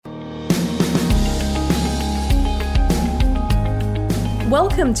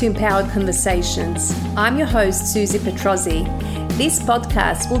Welcome to Empowered Conversations. I'm your host, Susie Petrozzi. This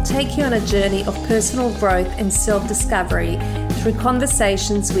podcast will take you on a journey of personal growth and self-discovery through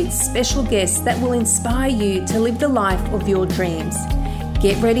conversations with special guests that will inspire you to live the life of your dreams.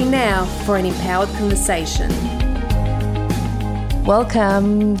 Get ready now for an empowered conversation.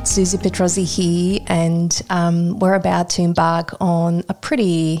 Welcome, Susie Petrozzi here, and we're about to embark on a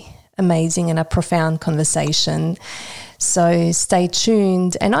pretty amazing and a profound conversation. So stay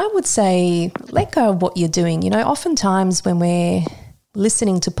tuned, and I would say let go of what you're doing. You know, oftentimes when we're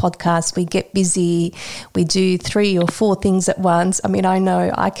listening to podcasts, we get busy, we do 3 or 4 things at once. I mean, I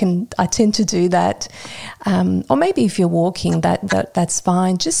know I tend to do that. Or maybe if you're walking, that's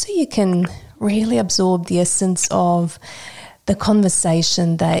fine, just so you can really absorb the essence of the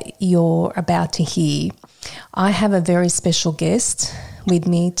conversation that you're about to hear. I have a very special guest with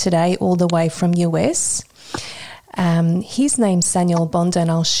me today, all the way from US. His name's Sanyal Bonda,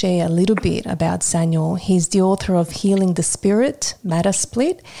 and I'll share a little bit about Sanyal. He's the author of Healing the Spirit, Matter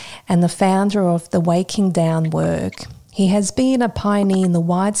Split, and the founder of the Waking Down work. He has been a pioneer in the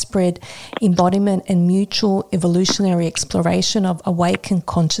widespread embodiment and mutual evolutionary exploration of awakened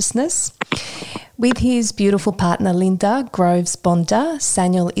consciousness. With his beautiful partner Linda Groves Bonda,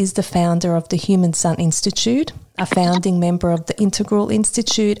 Sanyal is the founder of the Human Sun Institute, a founding member of the Integral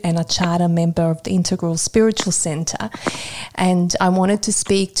Institute, and a charter member of the Integral Spiritual Center. And I wanted to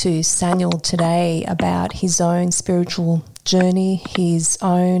speak to Sanyal today about his own spiritual journey, his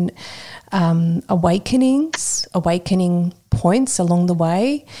own awakening points along the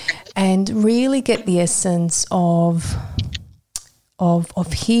way, and really get the essence of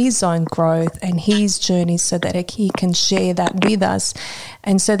his own growth and his journey, so that he can share that with us,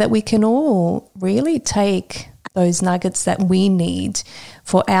 and so that we can all really take those nuggets that we need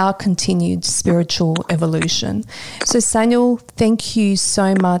for our continued spiritual evolution. So Sanyal, thank you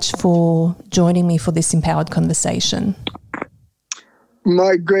so much for joining me for this empowered conversation.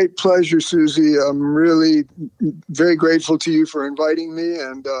 My great pleasure, Susie. I'm really very grateful to you for inviting me,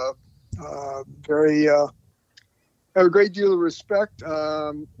 and have a great deal of respect.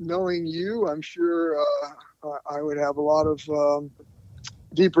 Knowing you, I'm sure I would have a lot of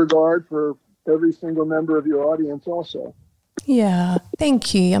deep regard for every single member of your audience also. Yeah,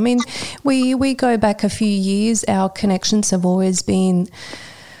 thank you. I mean, we go back a few years. Our connections have always been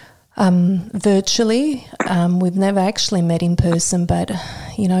virtually. We've never actually met in person, but,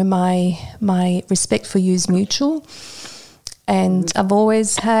 you know, my respect for you is mutual. And I've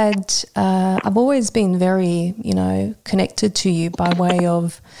always been very, you know, connected to you by way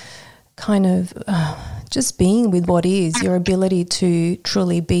of kind of just being with what is, your ability to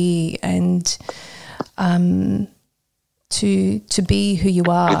truly be, and to be who you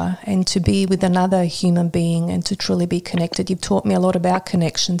are, and to be with another human being, and to truly be connected. You've taught me a lot about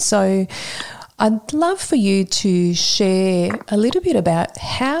connection. So I'd love for you to share a little bit about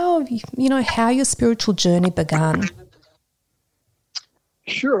how your spiritual journey began.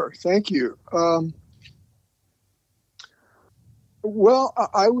 Sure, thank you. Well,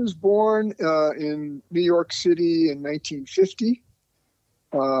 I was born in New York City in 1950,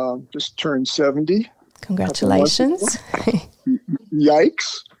 just turned 70. Congratulations.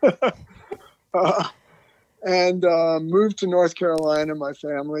 Yikes. And moved to North Carolina, my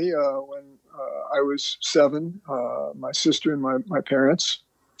family, when I was 7, my sister and my parents.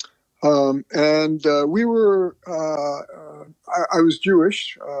 And we were, I was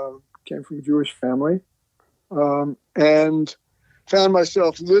Jewish, came from a Jewish family, and found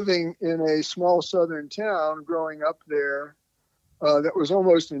myself living in a small southern town growing up there that was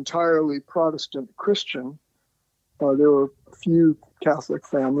almost entirely Protestant Christian. There were a few Catholic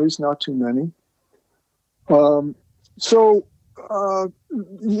families, not too many. So,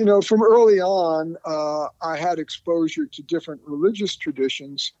 you know, from early on, I had exposure to different religious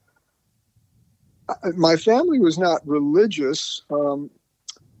traditions. My family was not religious in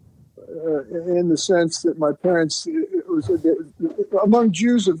the sense that my parents, among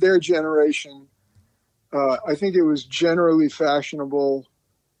Jews of their generation, I think it was generally fashionable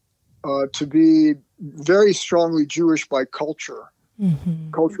to be very strongly Jewish by culture,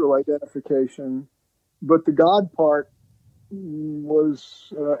 cultural identification. But the God part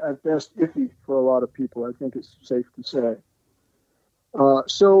was at best iffy for a lot of people, I think it's safe to say.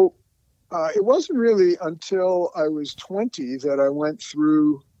 So it wasn't really until I was 20 that I went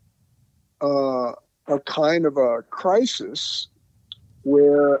through a kind of a crisis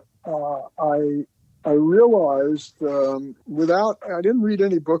where I realized I didn't read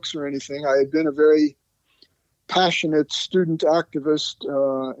any books or anything. I had been a very passionate student activist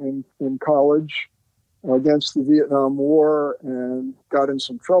in college. against the Vietnam War and got in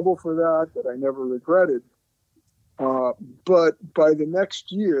some trouble for that I never regretted. But by the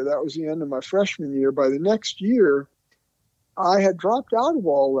next year, that was the end of my freshman year, by the next year, I had dropped out of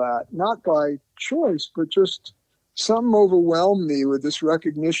all that, not by choice, but just something overwhelmed me with this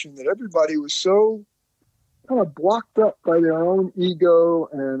recognition that everybody was so kind of blocked up by their own ego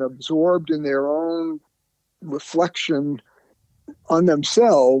and absorbed in their own reflection on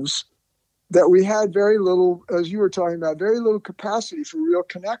themselves, that we had very little, as you were talking about, very little capacity for real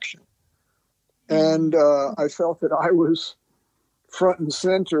connection. And I felt that I was front and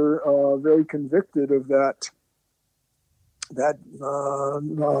center, very convicted of that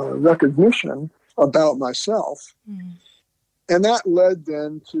recognition about myself. And that led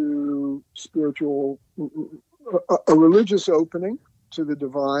then to a religious opening to the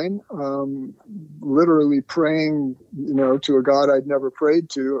divine, literally praying, to a God I'd never prayed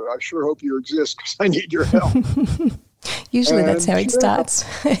to. I sure hope you exist because I need your help. Usually that's how it starts.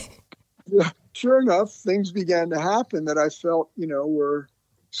 Sure enough, things began to happen that I felt, were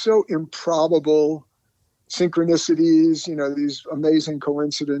so improbable synchronicities, these amazing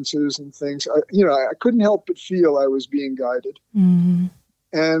coincidences and things. I couldn't help but feel I was being guided. Mm-hmm.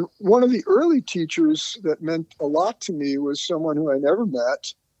 And one of the early teachers that meant a lot to me was someone who I never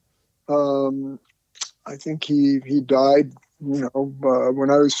met. I think he died, when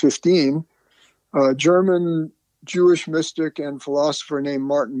I was 15. A German Jewish mystic and philosopher named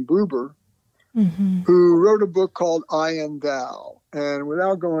Martin Buber, mm-hmm. who wrote a book called I and Thou. And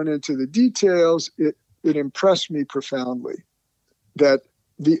without going into the details, it impressed me profoundly that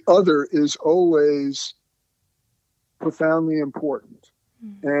the other is always profoundly important.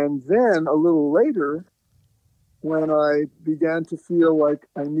 And then a little later, when I began to feel like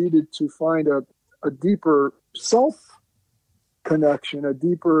I needed to find a deeper self-connection, a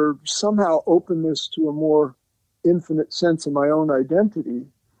deeper somehow openness to a more infinite sense of my own identity,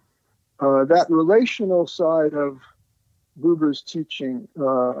 that relational side of Buber's teaching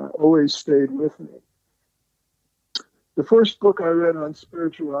always stayed with me. The first book I read on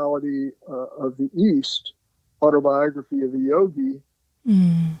spirituality of the East, Autobiography of a Yogi,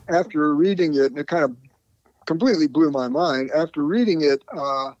 after reading it, and it kind of completely blew my mind, after reading it,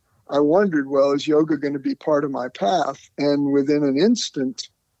 I wondered, well, is yoga going to be part of my path? And within an instant,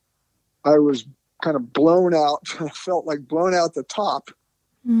 I was kind of blown out. I felt like blown out the top.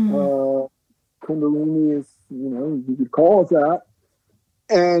 Kundalini is, you could call it that.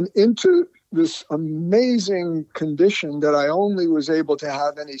 And into this amazing condition that I only was able to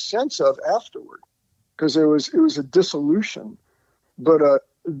have any sense of afterward, because it was a dissolution, but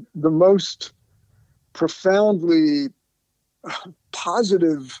the most profoundly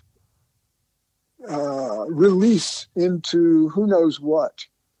positive release into who knows what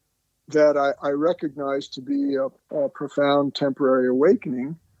that I recognized to be a profound temporary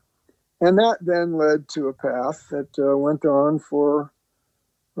awakening. And that then led to a path that went on for,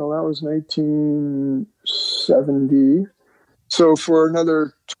 that was 1970. So for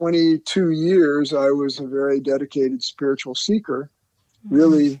another 22 years, I was a very dedicated spiritual seeker.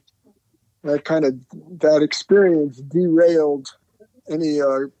 Really, that experience derailed any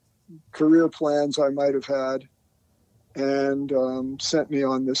career plans I might have had, and sent me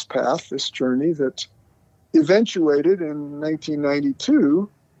on this path, this journey that eventuated in 1992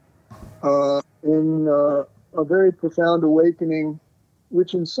 in a very profound awakening,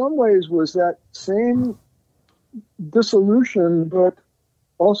 which in some ways was that same dissolution, but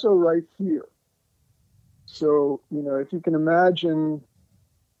also right here. So, if you can imagine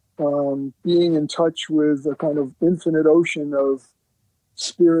being in touch with a kind of infinite ocean of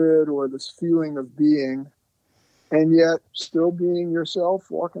spirit or this feeling of being, and yet still being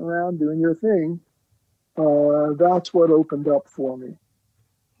yourself, walking around, doing your thing, that's what opened up for me.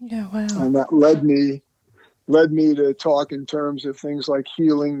 Yeah, wow. And that led me to talk in terms of things like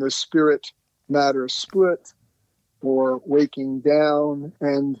healing the spirit-matter split, or waking down,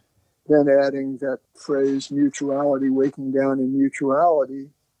 and then adding that phrase mutuality, waking down in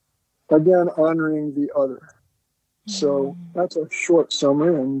mutuality, again, honoring the other. So that's a short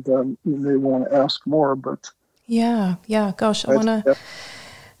summary, and you may want to ask more, but... Yeah. Gosh,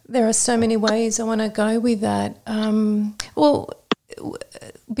 there are so many ways I want to go with that.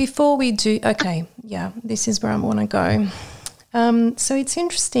 Before we do, this is where I want to go. So it's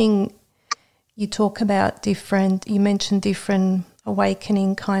interesting you talk about you mentioned different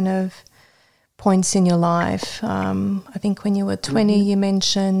awakening kind of points in your life. I think when you were 20, you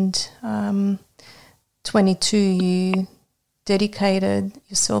mentioned 22, you dedicated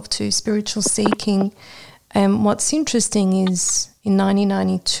yourself to spiritual seeking. And what's interesting is in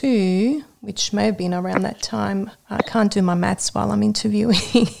 1992, which may have been around that time. I can't do my maths while I'm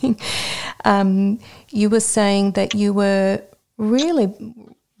interviewing. You were saying that you were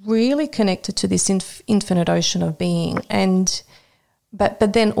really connected to this infinite ocean of being,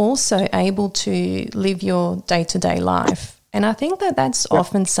 but then also able to live your day-to-day life. And I think that that's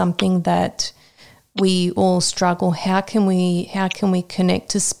often something that we all struggle. How can we connect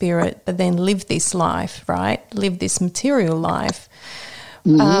to spirit, but then live this life, right? Live this material life.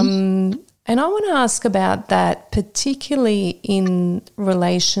 Mm-hmm. And I want to ask about that, particularly in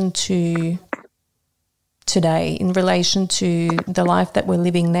relation to today, in relation to the life that we're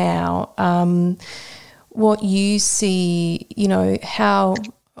living now. What you see, how,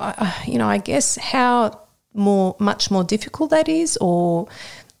 I guess how much more difficult that is, or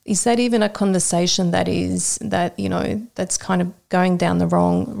is that even a conversation that's kind of going down the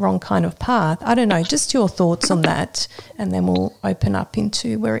wrong kind of path? I don't know, just your thoughts on that, and then we'll open up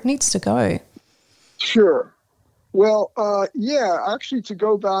into where it needs to go. Sure. Well, actually, to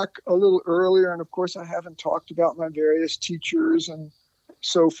go back a little earlier, and of course I haven't talked about my various teachers and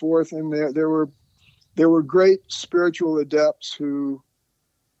so forth, and there were great spiritual adepts who,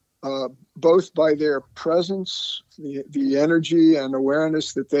 both by their presence, the energy and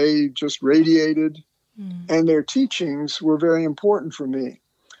awareness that they just radiated, and their teachings were very important for me.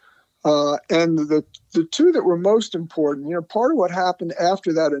 And the two that were most important, part of what happened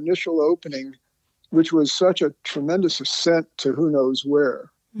after that initial opening, which was such a tremendous ascent to who knows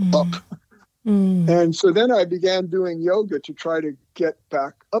where, up. And so then I began doing yoga to try to get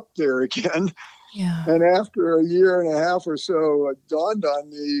back up there again. Yeah. And after a year and a half or so, it dawned on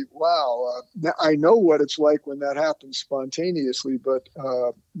me, wow, I know what it's like when that happens spontaneously, but,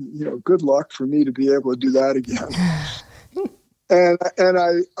 good luck for me to be able to do that again. And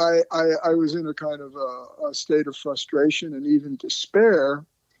I was in a kind of a state of frustration and even despair.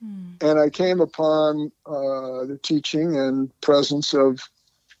 And I came upon the teaching and presence of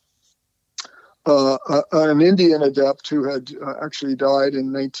an Indian adept who had actually died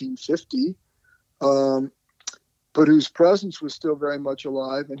in 1950. But whose presence was still very much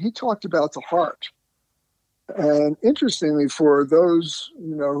alive. And he talked about the heart. And interestingly, for those,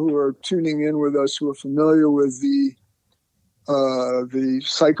 who are tuning in with us, who are familiar with the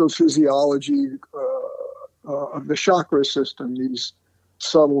psychophysiology of the chakra system, these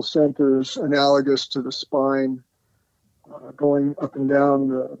subtle centers analogous to the spine, going up and down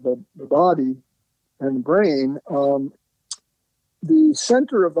the body and the brain, the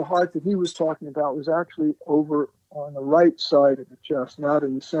center of the heart that he was talking about was actually over on the right side of the chest, not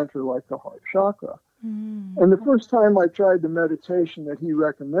in the center like the heart chakra. And the first time I tried the meditation that he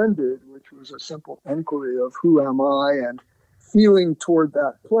recommended, which was a simple inquiry of who am I and feeling toward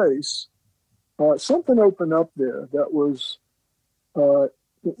that place, something opened up there that was in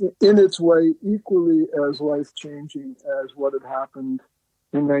its way equally as life-changing as what had happened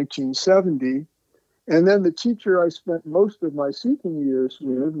in 1970. And then the teacher I spent most of my seeking years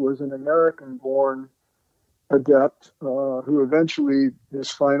with was an American-born adept who eventually, his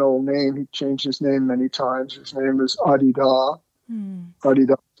final name, he changed his name many times. His name is Adida,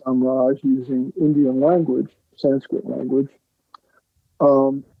 Adida Samraj, using Indian language, Sanskrit language.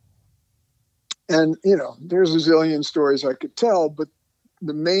 And, there's a zillion stories I could tell, but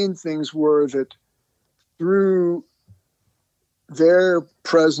the main things were that through their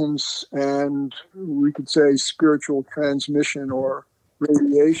presence and we could say spiritual transmission or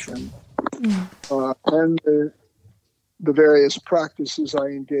radiation, and the various practices I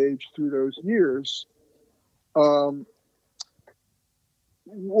engaged through those years,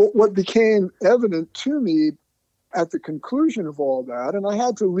 what became evident to me at the conclusion of all that, and I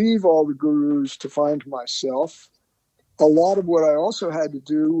had to leave all the gurus to find myself, a lot of what I also had to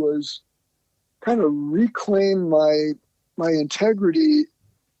do was kind of reclaim my integrity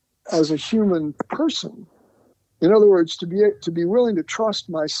as a human person. In other words, to be willing to trust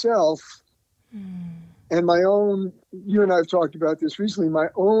myself and my own, you and I have talked about this recently, my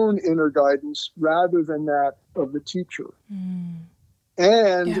own inner guidance rather than that of the teacher.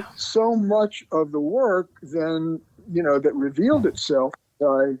 And so much of the work then, that revealed itself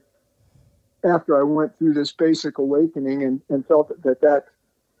after I went through this basic awakening and felt that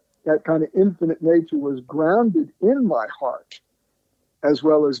kind of infinite nature was grounded in my heart, as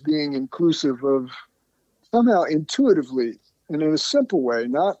well as being inclusive of somehow intuitively and in a simple way,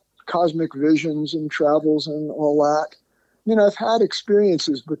 not cosmic visions and travels and all that. I've had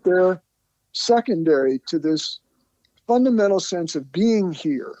experiences, but they're secondary to this fundamental sense of being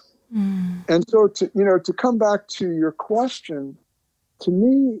here. And so to come back to your question, to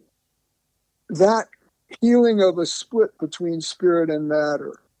me, that healing of a split between spirit and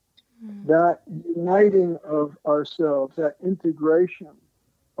matter, that uniting of ourselves, that integration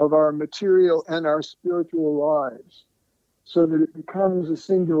of our material and our spiritual lives, so that it becomes a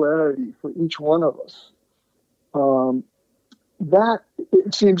singularity for each one of us. That,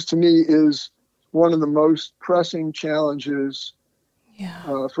 it seems to me, is one of the most pressing challenges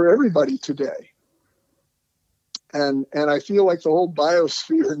for everybody today. And I feel like the whole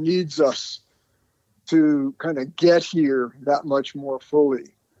biosphere needs us to kind of get here that much more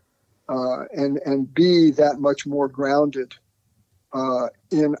fully, and be that much more grounded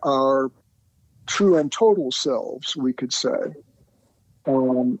in our true and total selves, we could say,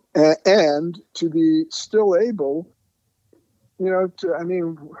 and to be still able,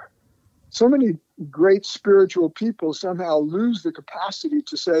 so many great spiritual people somehow lose the capacity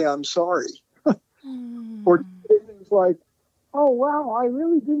to say, I'm sorry. Or things like, oh, wow, I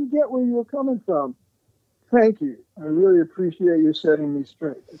really didn't get where you were coming from. Thank you. I really appreciate you setting me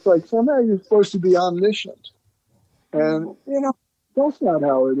straight. It's like somehow you're supposed to be omniscient. And, that's not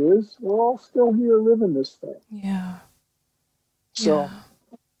how it is. We're all still here living this thing. Yeah. So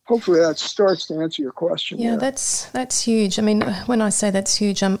hopefully that starts to answer your question. Yeah, that's huge. I mean, when I say that's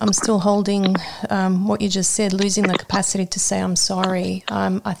huge, I'm still holding what you just said, losing the capacity to say I'm sorry.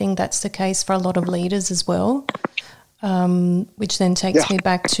 I think that's the case for a lot of leaders as well, which then takes me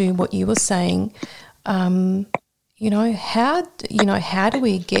back to what you were saying. How do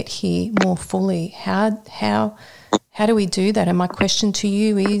we get here more fully? How do we do that? And my question to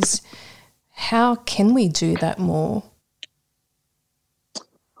you is, how can we do that more?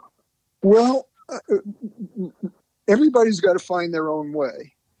 Well, everybody's got to find their own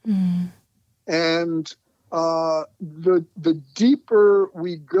way. And the deeper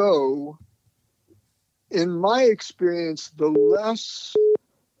we go, in my experience, the less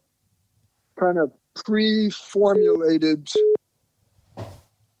kind of pre-formulated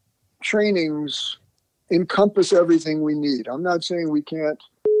trainings encompass everything we need. I'm not saying we can't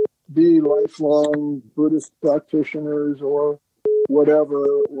be lifelong Buddhist practitioners or whatever,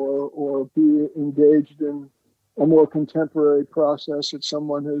 or be engaged in a more contemporary process that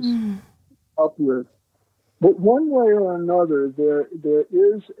someone has up with. But one way or another, there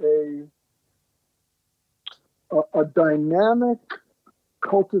is a dynamic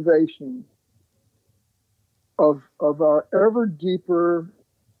cultivation of our ever deeper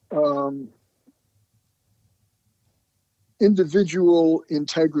individual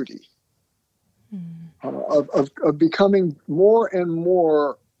integrity, of becoming more and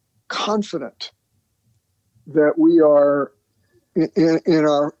more confident that we are in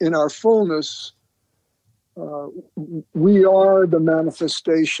our fullness. We are the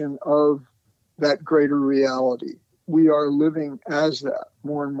manifestation of that greater reality. We are living as that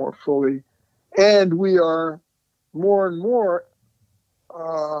more and more fully, and we are more and more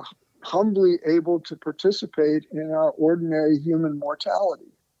humbly able to participate in our ordinary human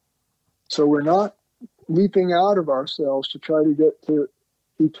mortality. So we're not leaping out of ourselves to try to get to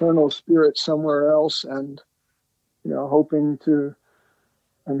eternal spirit somewhere else, and hoping to.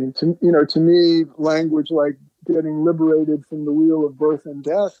 To me, language like getting liberated from the wheel of birth and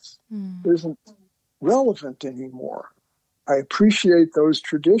death isn't relevant anymore. I appreciate those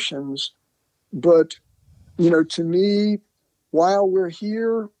traditions, but to me, while we're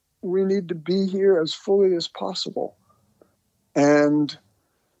here, we need to be here as fully as possible. And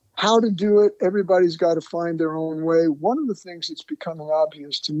how to do it, everybody's got to find their own way. One of the things that's becoming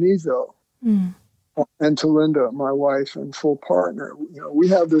obvious to me, though, and to Linda, my wife and full partner, we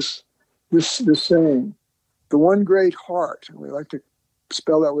have this saying, the one great heart, and we like to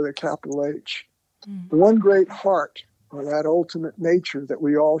spell that with a capital H, the one great heart, or that ultimate nature that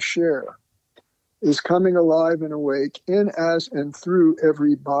we all share, is coming alive and awake in, as, and through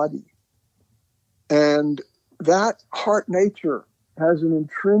every body. And that heart nature has an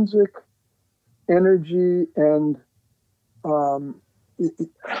intrinsic energy, and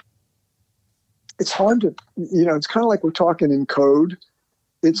it's hard to, it's kind of like we're talking in code.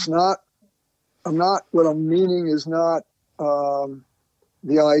 It's not, what I'm meaning is not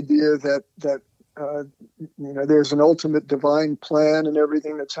the idea that there's an ultimate divine plan and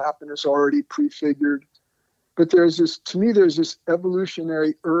everything that's happened is already prefigured. But there's this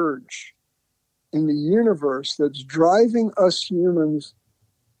evolutionary urge in the universe that's driving us humans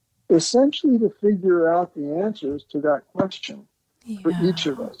essentially to figure out the answers to that question for each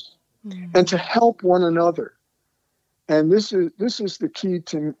of us, and to help one another. And this is the key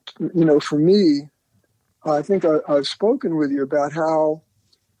to, for me. I think I've spoken with you about how,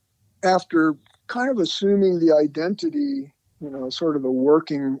 after kind of assuming the identity, sort of the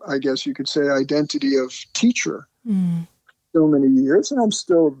working, I guess you could say, identity of teacher, so many years, and I'm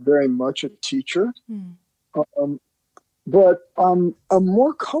still very much a teacher. Mm. But I'm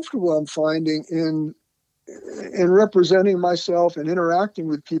more comfortable, I'm finding, in representing myself and interacting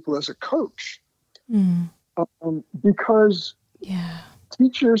with people as a coach, because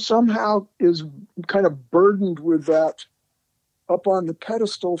teacher somehow is kind of burdened with that up on the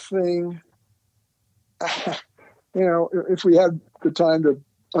pedestal thing. If we had the time to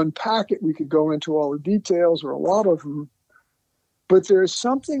unpack it, we could go into all the details, or a lot of them. But there's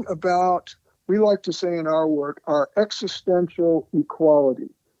something about, we like to say in our work, our existential equality.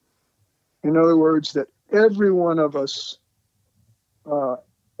 In other words, that every one of us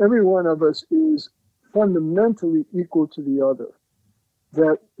is fundamentally equal to the other.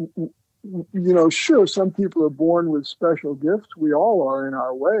 That, sure, some people are born with special gifts. We all are in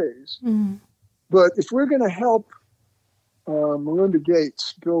our ways. But if we're going to help, Melinda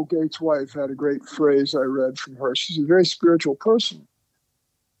Gates, Bill Gates' wife, had a great phrase I read from her. She's a very spiritual person.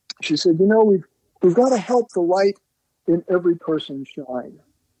 She said, we've got to help the light in every person shine.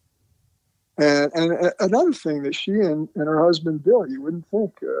 And another thing that she and her husband Bill, you wouldn't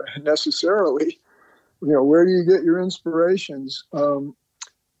think necessarily, where do you get your inspirations?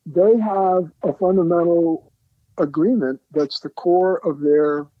 They have a fundamental agreement that's the core of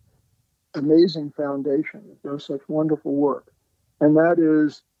their amazing foundation. It does such wonderful work. And that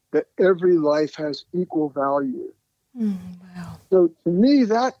is that every life has equal value. Wow. So to me,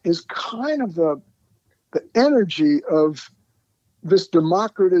 that is kind of the energy of this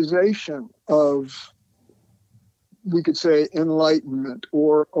democratization of, we could say, enlightenment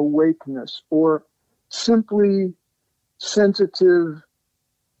or awakeness, or simply sensitive,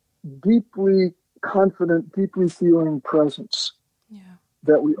 deeply confident, deeply feeling presence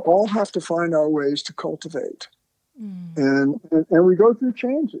that we all have to find our ways to cultivate. And we go through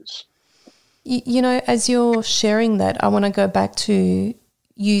changes. As you're sharing that, I want to go back to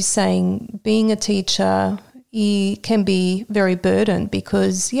you saying being a teacher, you can be very burdened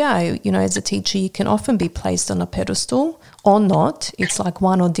because, as a teacher, you can often be placed on a pedestal or not. It's like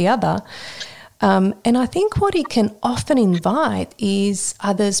one or the other. And I think what it can often invite is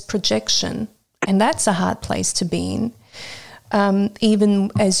others' projection, and that's a hard place to be in. Even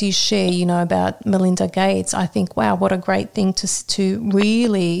as you share, about Melinda Gates, I think, wow, what a great thing to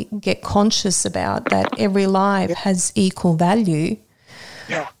really get conscious about, that every life has equal value.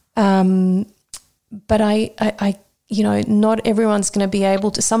 Yeah. But I not everyone's going to be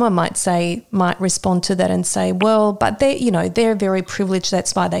able to. Someone might respond to that and say, well, but they're very privileged.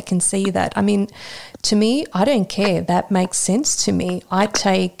 That's why they can see that. I mean, to me, I don't care. That makes sense to me. I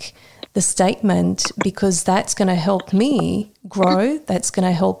take the statement because that's going to help me grow. That's going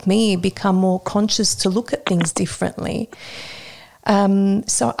to help me become more conscious to look at things differently.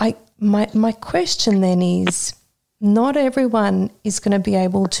 So my question then is, not everyone is going to be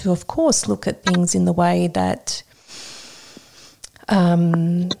able to, of course, look at things in the way that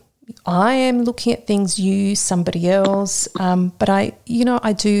I am looking at things, somebody else. But I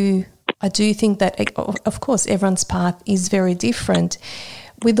do think that, of course, everyone's path is very different.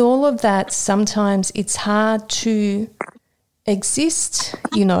 With all of that, sometimes it's hard to exist,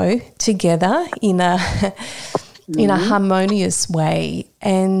 together in a harmonious way.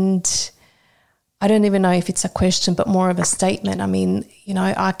 And I don't even know if it's a question, but more of a statement. I mean,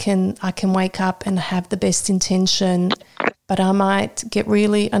 I can wake up and have the best intention, but I might get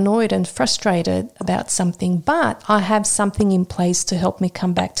really annoyed and frustrated about something. But I have something in place to help me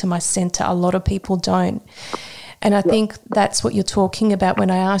come back to my center. A lot of people don't. And I think that's what you're talking about when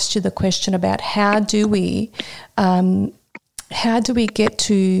I asked you the question about how do we get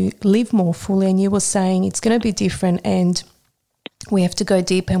to live more fully? And you were saying it's going to be different, and we have to go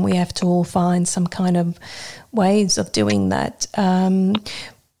deep, and we have to all find some kind of ways of doing that.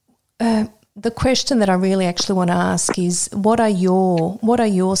 The question that I really actually want to ask is, what are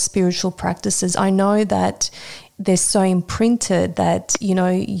your spiritual practices? I know that they're so imprinted that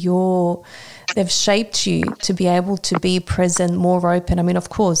they've shaped you to be able to be present, more open. I mean, of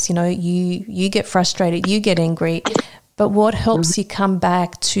course, you get frustrated, you get angry, but what helps you come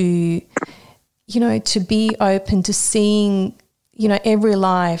back to, to be open to seeing, every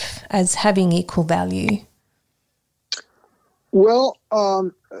life as having equal value? Well,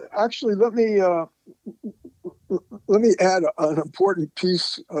 actually, let me add an important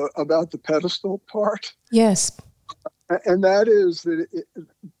piece about the pedestal part. Yes. And that is that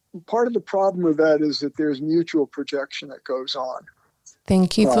part of the problem with that is that there's mutual projection that goes on.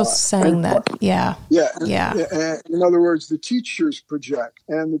 Thank you for saying that. Yeah. In other words, the teachers project,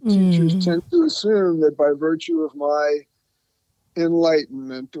 and the teachers tend to assume that by virtue of my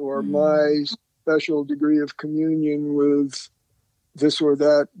enlightenment or my special degree of communion with this or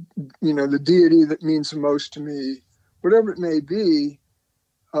that, the deity that means the most to me, whatever it may be.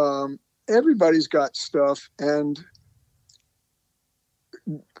 Everybody's got stuff, and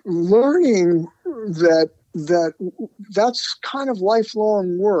learning that's kind of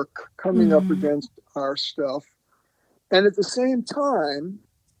lifelong work coming up against our stuff. And at the same time,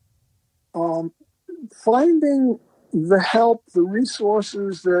 finding the help, the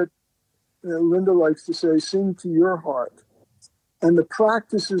resources that Linda likes to say, sing to your heart, and the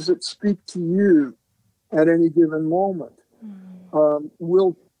practices that speak to you at any given moment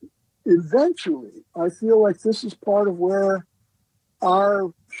will eventually, I feel like this is part of where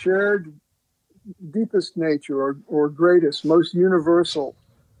our shared deepest nature or greatest, most universal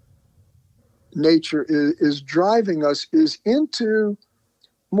nature is driving us is into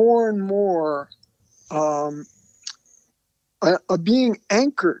more and more a being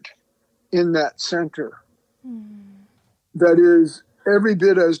anchored in that center that is every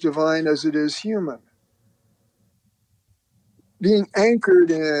bit as divine as it is human. Being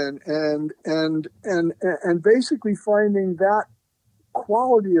anchored in and basically finding that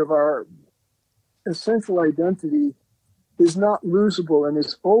quality of our essential identity is not losable and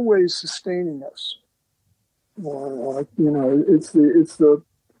is always sustaining us. It's the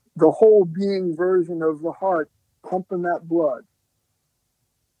whole being version of the heart pumping that blood.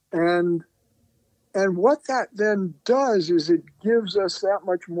 And what that then does is it gives us that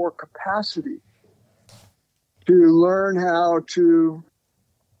much more capacity to learn how to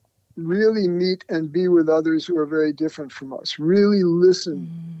really meet and be with others who are very different from us, really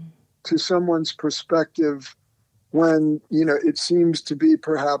listen to someone's perspective when, it seems to be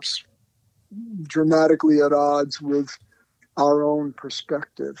perhaps dramatically at odds with our own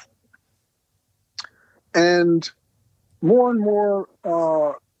perspective. And more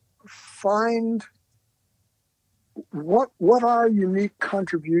find what our unique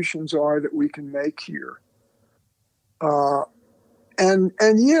contributions are that we can make here. And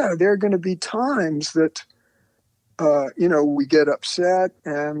there are going to be times that, we get upset.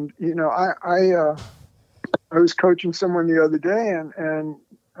 And, I was coaching someone the other day and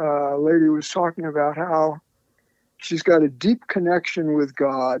a lady was talking about how she's got a deep connection with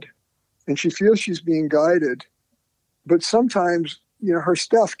God and she feels she's being guided, but sometimes, her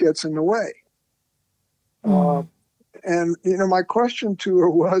stuff gets in the way. And, my question to her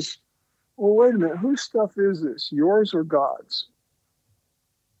was, well, wait a minute, whose stuff is this, yours or God's?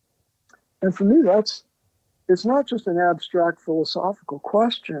 And for me, it's not just an abstract philosophical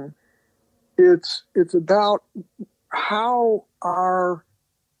question. It's about how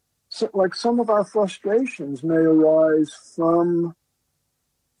some of our frustrations may arise from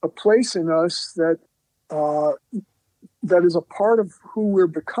a place in us that is a part of who we're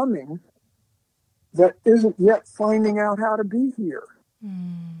becoming that isn't yet finding out how to be here.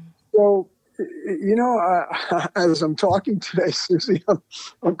 So, as I'm talking today, Susie,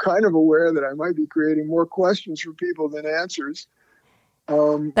 I'm kind of aware that I might be creating more questions for people than answers.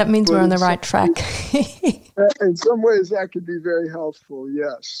 That means we're on the right track. In some ways, that could be very helpful.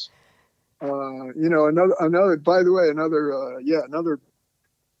 Yes. Another. By the way, another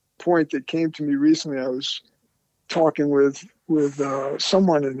point that came to me recently. I was talking with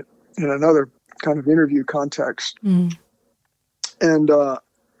someone in another kind of interview context, and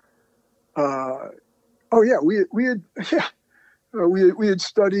we had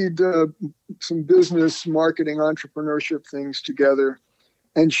studied some business, marketing, entrepreneurship things together,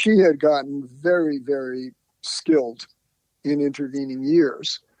 and she had gotten very, very skilled in intervening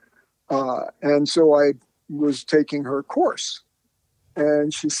years, and so I was taking her course,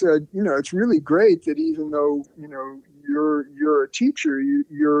 and she said, it's really great that even though you're a teacher,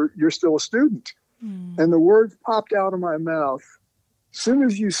 you're still a student, and the words popped out of my mouth. As soon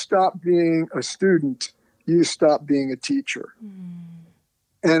as you stop being a student, you stop being a teacher.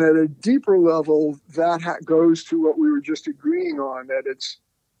 And at a deeper level, that goes to what we were just agreeing on, that it's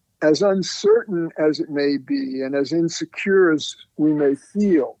as uncertain as it may be and as insecure as we may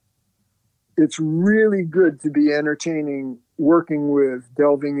feel. It's really good to be entertaining, working with,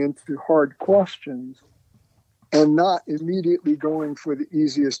 delving into hard questions, and not immediately going for the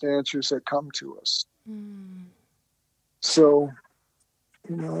easiest answers that come to us. So,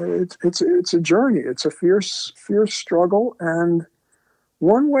 it's a journey. It's a fierce struggle, and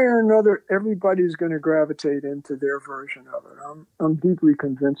one way or another, everybody's going to gravitate into their version of it. I'm deeply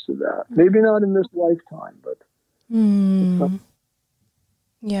convinced of that. Maybe not in this lifetime, but.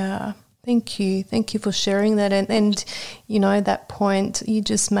 Yeah. Thank you for sharing that, and that point you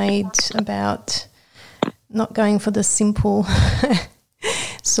just made about not going for the simple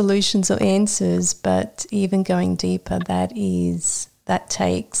solutions or answers, but even going deeper, that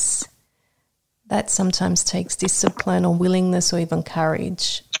sometimes takes discipline or willingness or even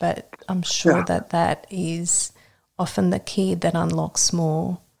courage. But I'm sure that is often the key that unlocks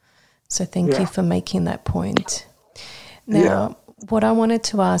more. So thank you for making that point. Now, what I wanted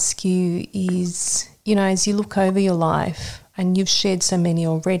to ask you is, as you look over your life, and you've shared so many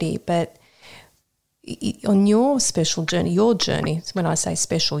already, but on your special journey, when I say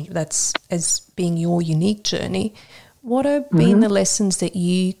special, that's as being your unique journey, what have been the lessons that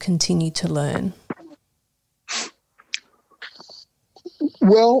you continue to learn?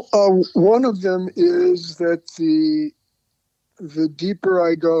 Well, one of them is that the deeper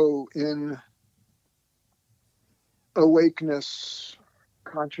I go in awakeness,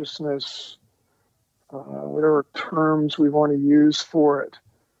 consciousness, whatever terms we want to use for it,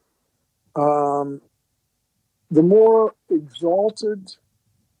 the more exalted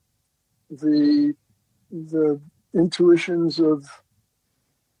the intuitions of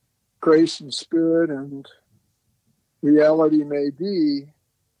grace and spirit and reality may be,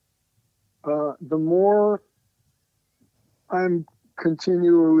 the more I'm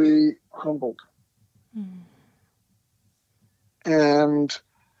continually humbled. And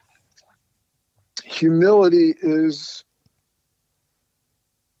humility is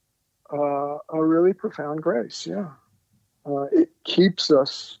a really profound grace, it keeps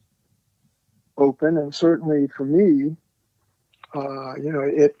us open, and certainly for me,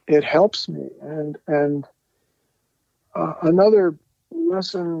 it helps me. And another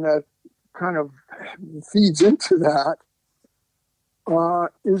lesson that kind of feeds into that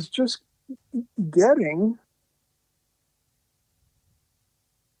is just getting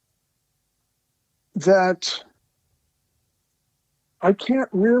that I can't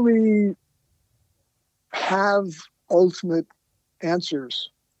really have ultimate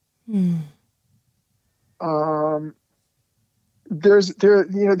answers. There's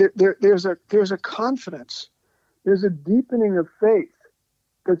a confidence, there's a deepening of faith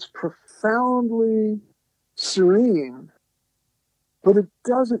that's profoundly serene, but it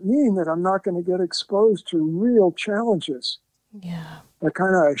doesn't mean that I'm not going to get exposed to real challenges. That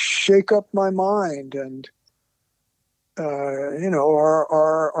kind of shake up my mind and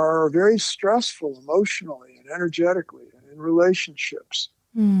are very stressful emotionally and energetically and in relationships.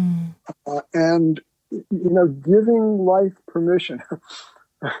 And giving life permission.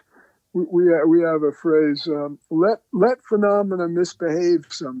 we have a phrase: let phenomena misbehave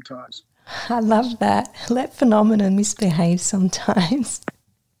sometimes. I love that. Let phenomena misbehave sometimes.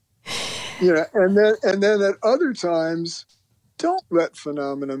 And then at other times, don't let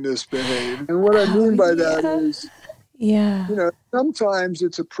phenomena misbehave. And what I mean by that is, sometimes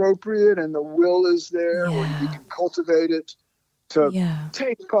it's appropriate and the will is there, or we can cultivate it to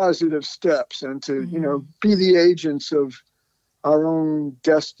take positive steps and to, be the agents of our own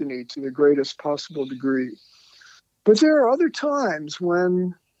destiny to the greatest possible degree. But there are other times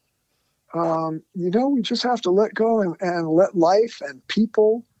when, we just have to let go and let life and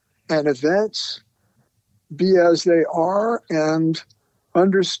people and events be as they are, and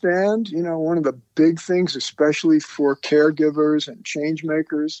understand, one of the big things, especially for caregivers and change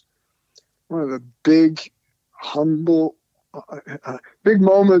makers, one of the big, humble, big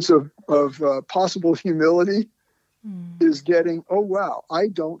moments of possible humility is getting, oh, wow, I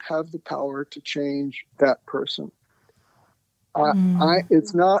don't have the power to change that person.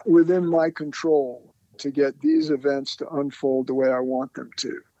 It's not within my control to get these events to unfold the way I want them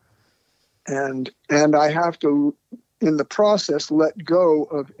to. And I have to, in the process, let go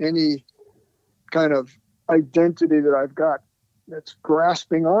of any kind of identity that I've got that's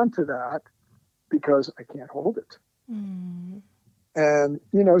grasping onto that, because I can't hold it. And,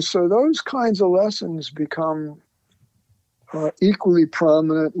 so those kinds of lessons become equally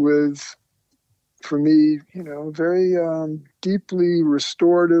prominent with, for me, very deeply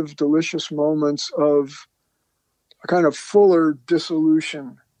restorative, delicious moments of a kind of fuller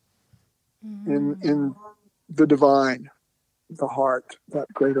dissolution in the divine, the heart, that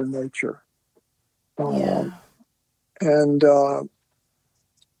greater nature. I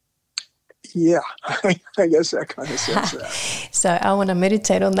guess that kind of says that. So I want to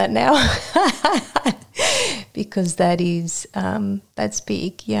meditate on that now because that is, that's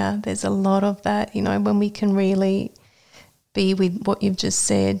big. Yeah, there's a lot of that, when we can really be with what you've just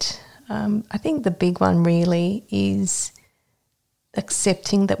said. I think the big one really is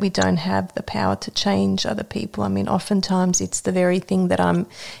accepting that we don't have the power to change other people. I mean, oftentimes it's the very thing that I'm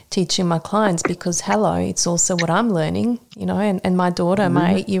teaching my clients, because, it's also what I'm learning, and my daughter,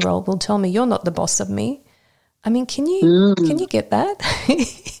 my 8-year-old, will tell me, you're not the boss of me. I mean, can you get that?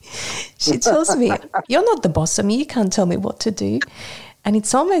 She tells me, "You're not the boss of me. You can't tell me what to do." And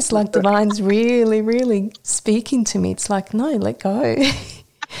it's almost like divine's really, really speaking to me. It's like, no, let go.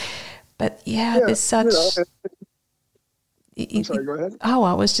 But there's such. I'm sorry, go ahead. I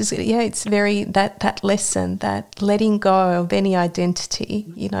was just, it's very, that lesson, that letting go of any identity,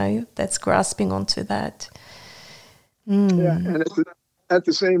 that's grasping onto that. Yeah, and at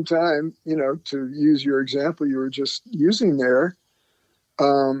the same time, to use your example you were just using there,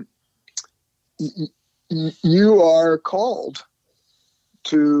 you are called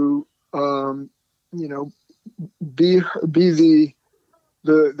to, be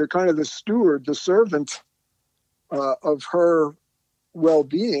the kind of the steward, the servant of her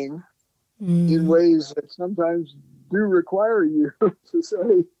well-being in ways that sometimes do require you to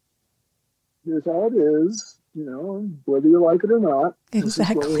say, here's how it is, whether you like it or not.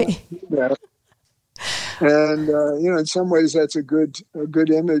 Exactly. And, in some ways that's a good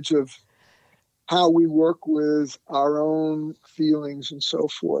image of how we work with our own feelings and so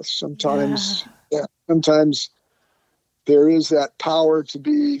forth. Sometimes there is that power to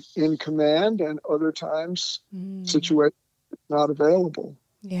be in command, and other times situations not available.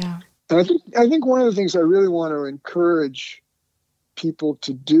 Yeah. And I think one of the things I really want to encourage people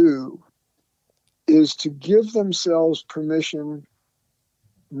to do is to give themselves permission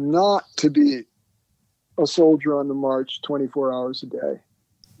not to be a soldier on the march 24 hours a day.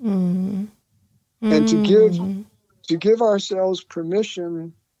 And to give ourselves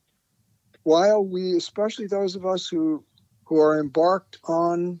permission while we, especially those of us who are embarked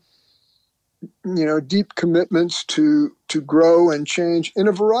on, deep commitments to grow and change in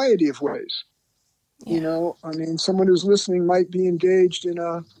a variety of ways. Yeah. Someone who's listening might be engaged in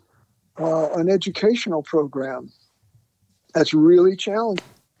an educational program that's really challenging.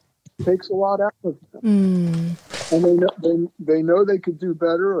 It takes a lot out of them. And they know they could do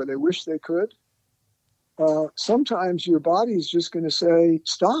better, or they wish they could. Sometimes your body's just going to say,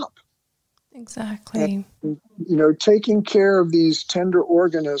 stop. Exactly. And, taking care of these tender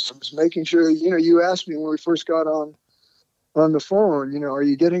organisms, making sure, you asked me when we first got on the phone, are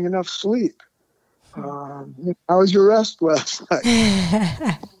you getting enough sleep? How was your rest last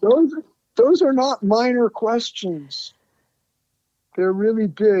night? Those are not minor questions. They're really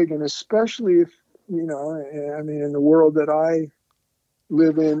big, and especially if, in the world that I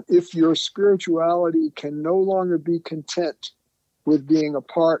live in, if your spirituality can no longer be content with being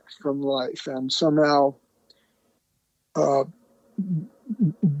apart from life and somehow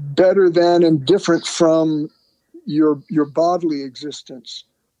better than and different from your bodily existence.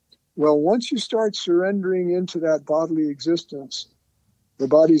 Well, once you start surrendering into that bodily existence, the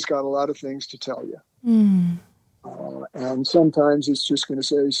body's got a lot of things to tell you. And sometimes it's just going to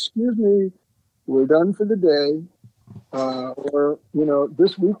say, excuse me, we're done for the day. Or,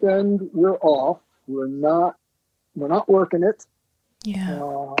 this weekend we're off. We're not working it.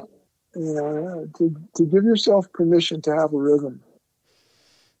 Yeah. To give yourself permission to have a rhythm.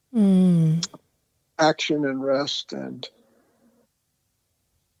 Action and rest and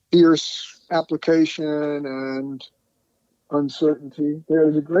fierce application and uncertainty. There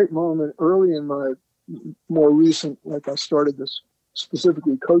was a great moment early in my more recent, like I started this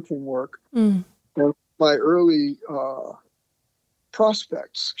specifically coaching work, and my early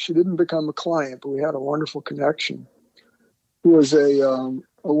prospects, she didn't become a client, but we had a wonderful connection, who was a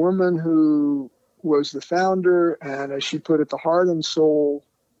woman who was the founder and, as she put it, the heart and soul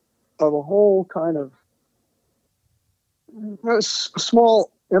of a whole kind of a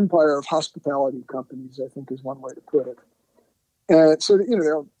small empire of hospitality companies, I think is one way to put it. And so,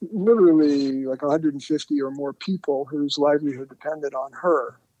 there are literally like 150 or more people whose livelihood depended on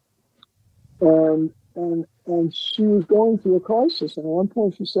her. And she was going through a crisis. And at one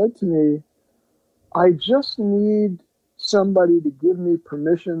point she said to me, I just need somebody to give me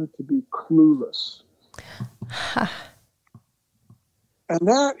permission to be clueless. And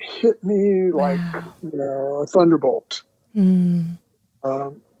that hit me like, a thunderbolt.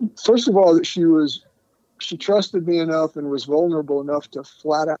 First of all, that she trusted me enough and was vulnerable enough to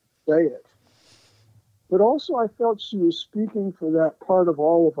flat out say it. But also I felt she was speaking for that part of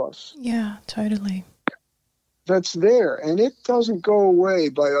all of us. Yeah, totally. That's there. And it doesn't go away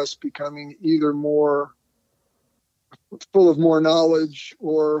by us becoming either more full of more knowledge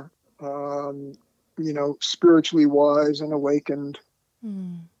or, spiritually wise and awakened.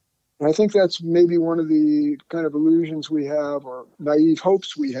 And I think that's maybe one of the kind of illusions we have, or naive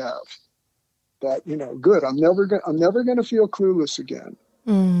hopes we have, that, good, I'm never going to feel clueless again.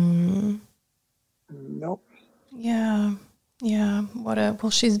 Nope. Yeah. Yeah,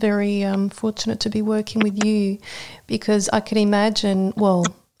 well, she's very fortunate to be working with you, because I can imagine, well,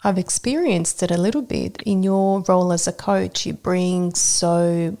 I've experienced it a little bit in your role as a coach. You bring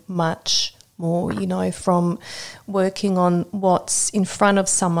so much more, from working on what's in front of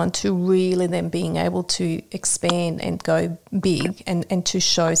someone to really then being able to expand and go big, and to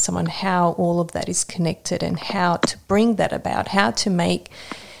show someone how all of that is connected and how to bring that about, how to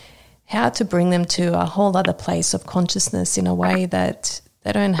bring them to a whole other place of consciousness in a way that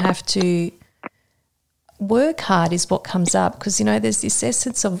they don't have to work hard is what comes up. Because, there's this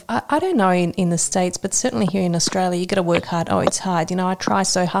essence of, I don't know in the States, but certainly here in Australia, you got to work hard. Oh, it's hard. I try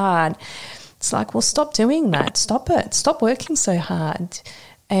so hard. It's like, well, stop doing that. Stop it. Stop working so hard.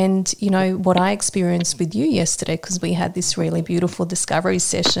 And, what I experienced with you yesterday, because we had this really beautiful discovery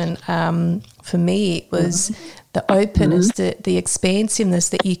session, for me, it was the openness, the expansiveness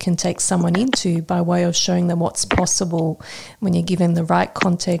that you can take someone into by way of showing them what's possible when you're given the right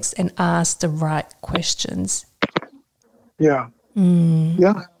context and ask the right questions. Yeah.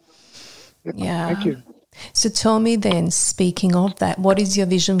 Yeah. Thank you. So tell me then, speaking of that, what is your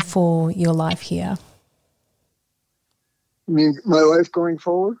vision for your life here? You mean my life going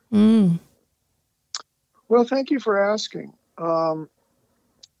forward? Well, thank you for asking.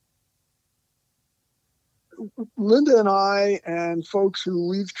 Linda and I and folks who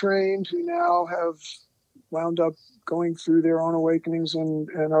we've trained who now have wound up going through their own awakenings and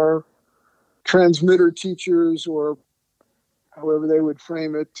are transmitter teachers, or however they would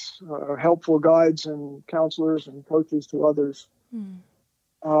frame it, helpful guides and counselors and coaches to others.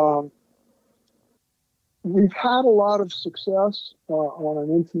 We've had a lot of success on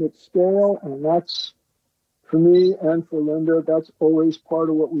an intimate scale, and that's, for me and for Linda, that's always part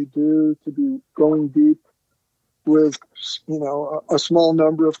of what we do, to be going deep with, a small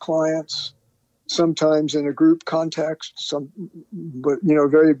number of clients, sometimes in a group context, but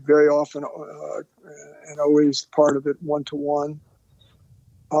very, very often and always part of it one-to-one.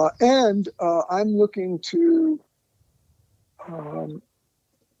 And I'm looking to,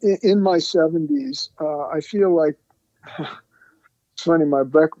 in my 70s, I feel like, it's funny, my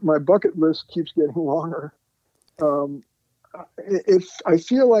bucket list keeps getting longer. I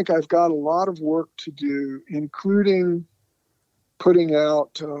feel like I've got a lot of work to do, including putting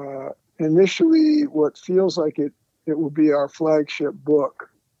out initially what feels like it will be our flagship book.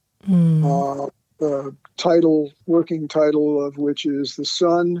 The working title of which is "The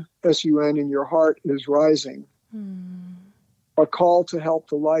Sun, S-U-N, in Your Heart is Rising." A call to help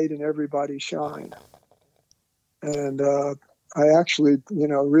the light in everybody shine. And I actually,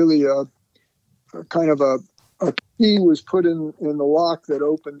 really kind of a key was put in the lock that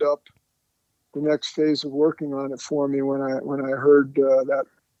opened up the next phase of working on it for me when I heard that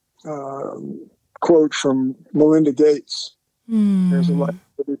quote from Melinda Gates. There's a light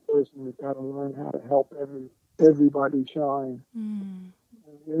for every person. We've got to learn how to help everybody shine. And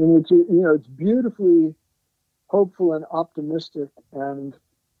it's beautifully hopeful and optimistic, and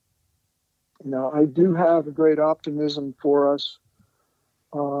I do have a great optimism for us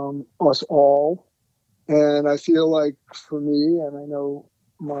all, and I feel like for me, and I know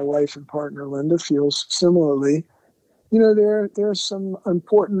my wife and partner Linda feels similarly, there's some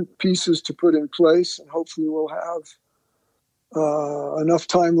important pieces to put in place, and hopefully we'll have enough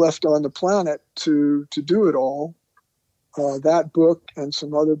time left on the planet to do it all. That book and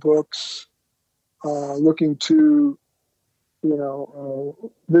some other books, looking to,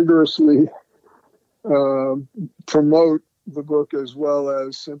 vigorously promote the book as well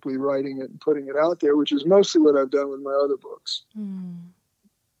as simply writing it and putting it out there, which is mostly what I've done with my other books.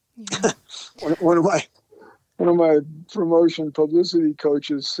 Yeah. One of my promotion publicity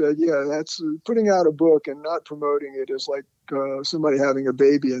coaches said, "Yeah, that's putting out a book and not promoting it is like somebody having a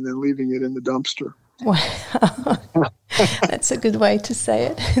baby and then leaving it in the dumpster." Wow. That's a good way to say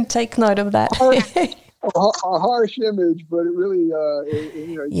it. Take note of that. a harsh image, but it really,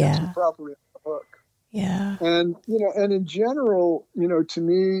 gets you properly on the hook. Yeah. And, and in general, to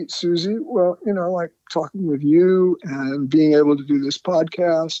me, Susie, well, like talking with you and being able to do this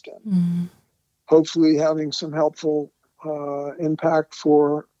podcast and hopefully having some helpful impact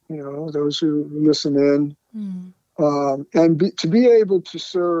for, those who listen in, and to be able to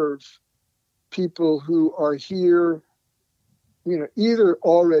serve people who are here, either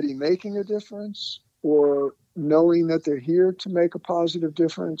already making a difference or knowing that they're here to make a positive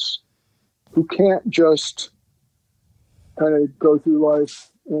difference, who can't just kind of go through life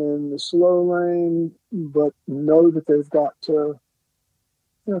in the slow lane, but know that they've got to,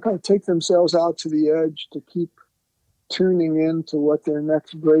 kind of take themselves out to the edge to keep tuning in to what their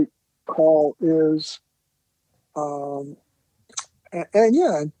next great call is. and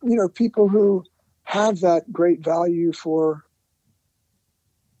yeah, people who have that great value for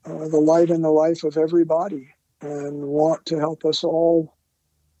the light and the life of everybody, and want to help us all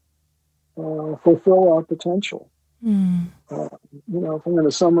fulfill our potential. Mm. If I'm going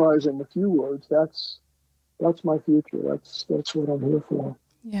to summarize in a few words, that's my future. That's what I'm here for.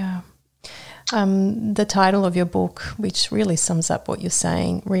 Yeah. The title of your book, which really sums up what you're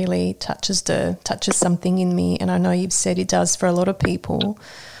saying, really touches something in me, and I know you've said it does for a lot of people,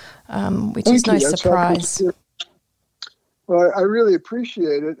 which is no surprise. Well, I really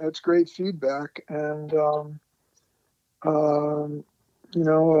appreciate it. That's great feedback, and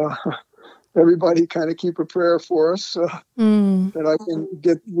everybody kind of keep a prayer for us that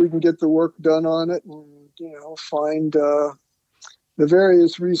we can get the work done on it, and find the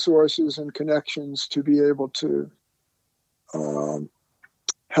various resources and connections to be able to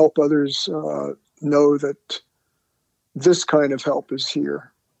help others know that this kind of help is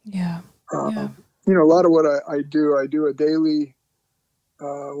here. Yeah. A lot of what I do a daily,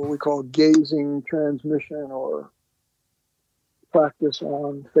 what we call gazing transmission or practice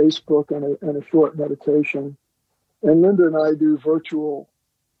on Facebook, and a short meditation. And Linda and I do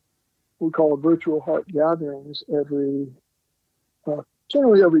we call it virtual heart gatherings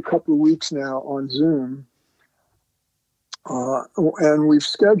generally every couple of weeks now on Zoom. And we've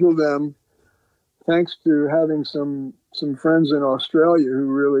scheduled them thanks to having some friends in Australia who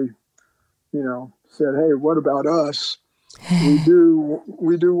really, said, "Hey, what about us?" We do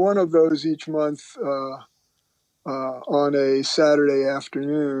one of those each month on a Saturday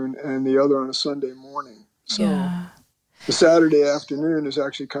afternoon, and the other on a Sunday morning. So the Saturday afternoon is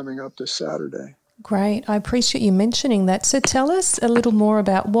actually coming up this Saturday. Great. I appreciate you mentioning that. So tell us a little more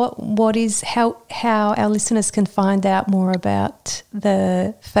about how our listeners can find out more about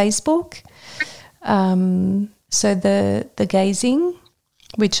the Facebook. So the gazing,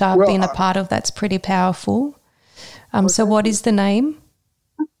 which I've been a part of, that's pretty powerful. So what is the name?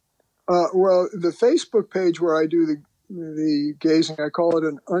 The Facebook page where I do the gazing, I call it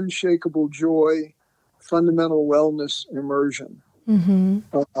an Unshakable Joy Fundamental Wellness Immersion. Mm-hmm.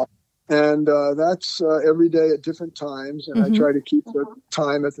 And that's every day at different times, and I try to keep the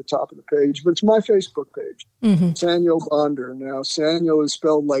time at the top of the page. But it's my Facebook page, Sanyal Bonder. Now, Sanyal is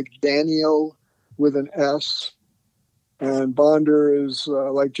spelled like Daniel with an S, and Bonder is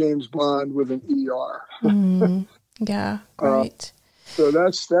like James Bond with an ER. Yeah, great. So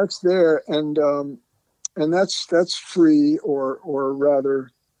that's there, and that's free, or rather,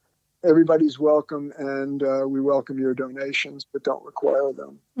 everybody's welcome, and we welcome your donations, but don't require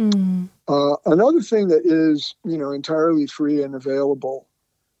them. Another thing that is, entirely free and available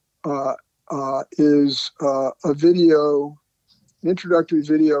is a video, an introductory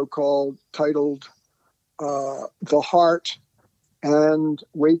video titled "The Heart and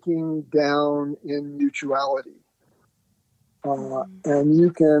Waking Down in Mutuality," and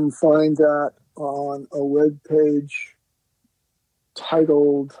you can find that on a web page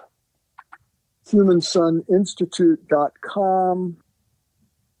titled humansuninstitute.com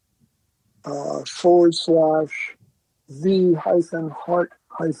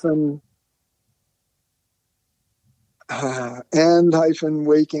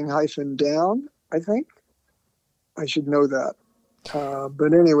I think. I should know that.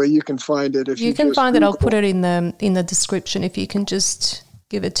 But anyway, you can find it. You can find it. I'll put it in the description if you can just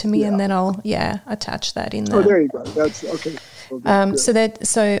give it to me, and then I'll attach that in there. Oh, there you go. That's okay. I'm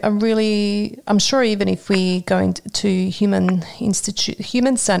sure even if we go into Human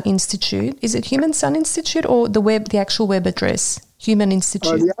Sun Institute, is it Human Sun Institute or the actual web address, Human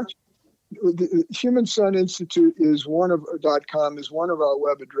Institute? The Human Sun Institute is .com is one of our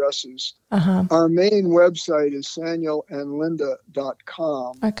web addresses. Our main website is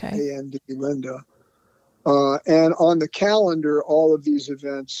sanyalandlinda.com. Okay. A-N-D Linda. And on the calendar, all of these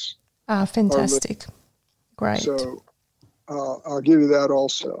events. Fantastic. Great. So I'll give you that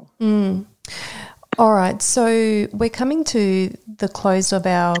also. All right. So we're coming to the close of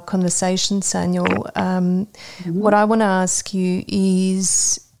our conversation, Sanyal. What I want to ask you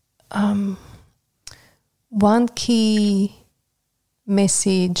is one key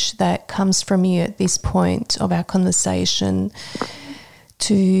message that comes from you at this point of our conversation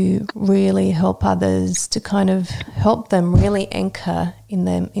to really help others, to kind of help them really anchor in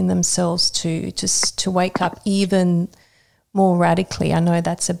themselves to wake up even more radically. I know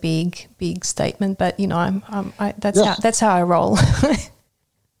that's a big statement, but that's how I roll.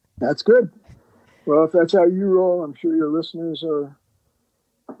 That's good. Well, if that's how you roll, I'm sure your listeners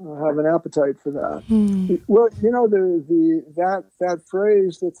have an appetite for that. Well, that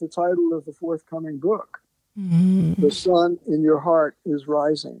phrase that's the title of the forthcoming book. The sun in your heart is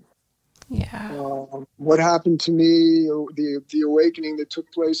rising. Yeah. What happened to me, the awakening that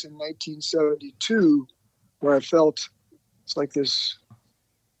took place in 1972, where I felt it's like this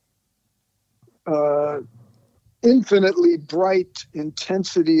infinitely bright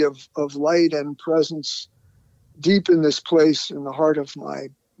intensity of light and presence deep in this place in the heart of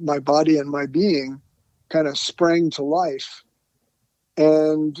my body and my being, kind of sprang to life.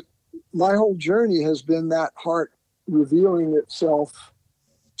 And my whole journey has been that heart revealing itself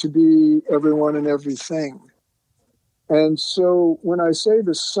to be everyone and everything. And so when I say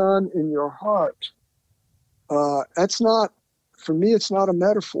the sun in your heart, that's not, for me, it's not a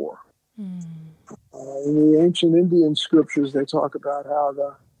metaphor. In the ancient Indian scriptures, they talk about how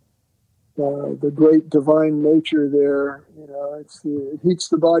the great divine nature there, it heats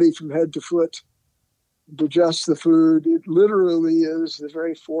the body from head to foot, digests the food. It literally is the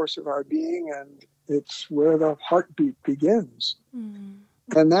very force of our being, and it's where the heartbeat begins.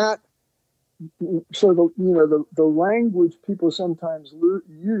 And that, so the language people sometimes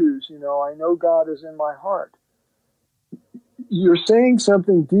use, I know God is in my heart. You're saying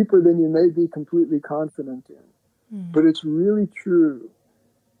something deeper than you may be completely confident in, but it's really true.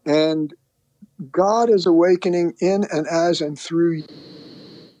 And God is awakening in and as and through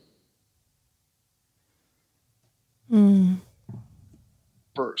you.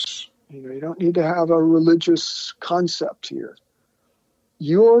 Verse. You don't need to have a religious concept here.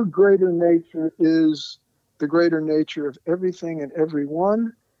 Your greater nature is the greater nature of everything and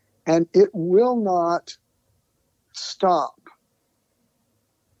everyone, and it will not stop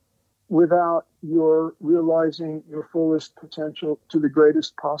without your realizing your fullest potential to the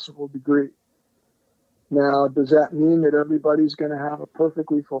greatest possible degree. Now, does that mean that everybody's going to have a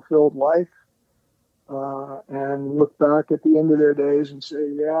perfectly fulfilled life and look back at the end of their days and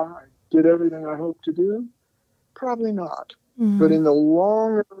say, yeah, I did everything I hoped to do? Probably not. But in the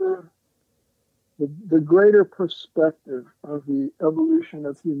longer, the greater perspective of the evolution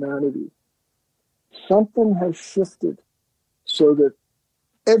of humanity, something has shifted so that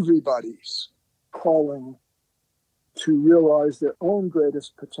everybody's calling to realize their own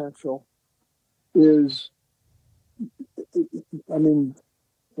greatest potential is,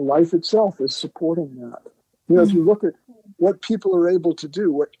 life itself is supporting that. If you look at what people are able to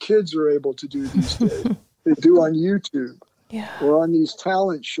do, what kids are able to do these days, they do on YouTube or on these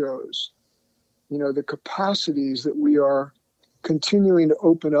talent shows, the capacities that we are continuing to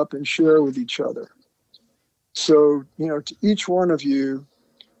open up and share with each other. So, to each one of you,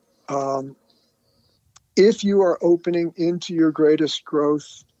 if you are opening into your greatest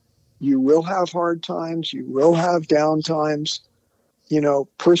growth, you will have hard times, you will have down times,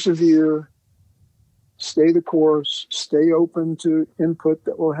 persevere, stay the course, stay open to input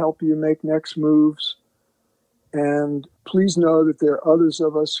that will help you make next moves. And please know that there are others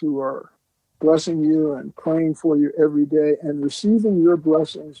of us who are blessing you and praying for you every day and receiving your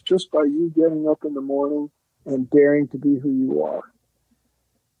blessings just by you getting up in the morning and daring to be who you are.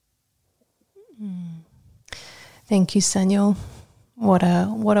 Thank you, Sanyal. What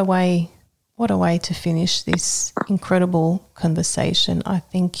a way to finish this incredible conversation. I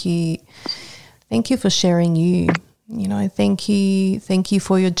thank you for sharing you. Thank you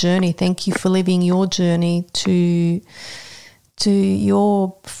for your journey. Thank you for living your journey to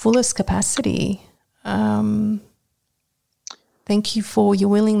your fullest capacity. Thank you for your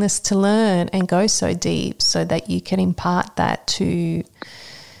willingness to learn and go so deep so that you can impart that to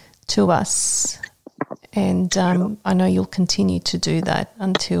us. And I know you'll continue to do that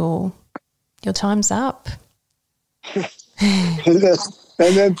until your time's up.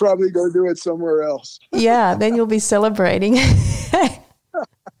 And then probably go do it somewhere else. Yeah, then you'll be celebrating.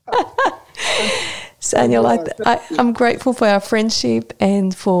 Sanyal, I'm grateful for our friendship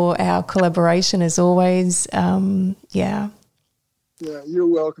and for our collaboration as always. Yeah, you're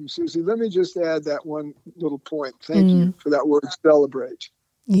welcome, Susie. Let me just add that one little point. Thank you for that word, celebrate.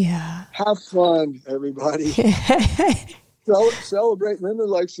 Yeah. Have fun, everybody. Celebrate. Linda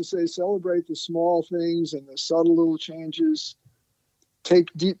likes to say, celebrate the small things and the subtle little changes.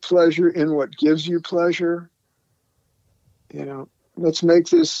 Take deep pleasure in what gives you pleasure. Let's make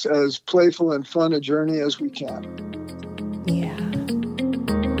this as playful and fun a journey as we can. Yeah.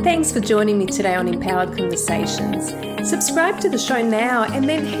 Thanks for joining me today on Empowered Conversations. Subscribe to the show now and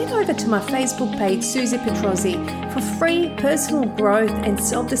then head over to my Facebook page, Susie Petrozzi, for free personal growth and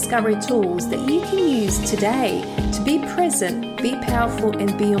self-discovery tools that you can use today to be present, be powerful,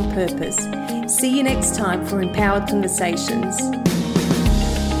 and be on purpose. See you next time for Empowered Conversations.